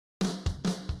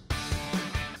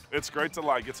It's great to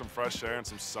like get some fresh air and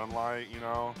some sunlight, you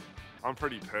know. I'm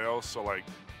pretty pale, so like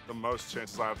the most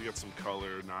chances I have to get some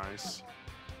color nice.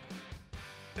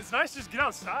 It's nice to just get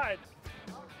outside.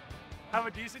 Have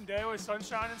a decent day with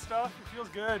sunshine and stuff. It feels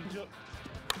good.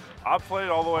 I played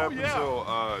all the way up yeah.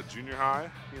 until junior high,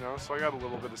 you know, so I got a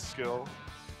little bit of skill.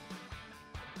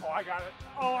 Oh, I got it.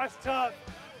 Oh, that's tough.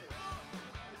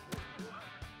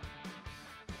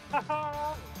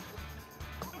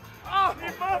 Oh,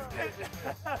 he muffed it.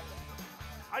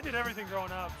 I did everything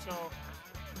growing up, so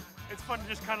it's fun to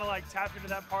just kind of like tap into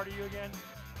that part of you again.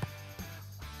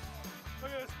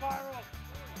 Look at the spiral.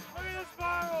 Look at the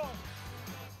spiral.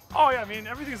 Oh yeah, I mean,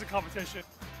 everything's a competition.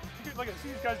 Look at see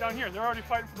these guys down here. They're already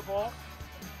fighting for the ball.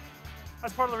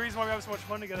 That's part of the reason why we have so much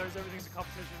fun together is everything's a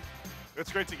competition.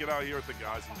 It's great to get out here with the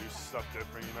guys and do stuff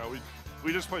different, you know.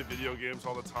 We just play video games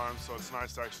all the time, so it's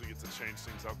nice to actually get to change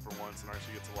things up for once and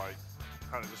actually get to like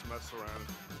kind of just mess around.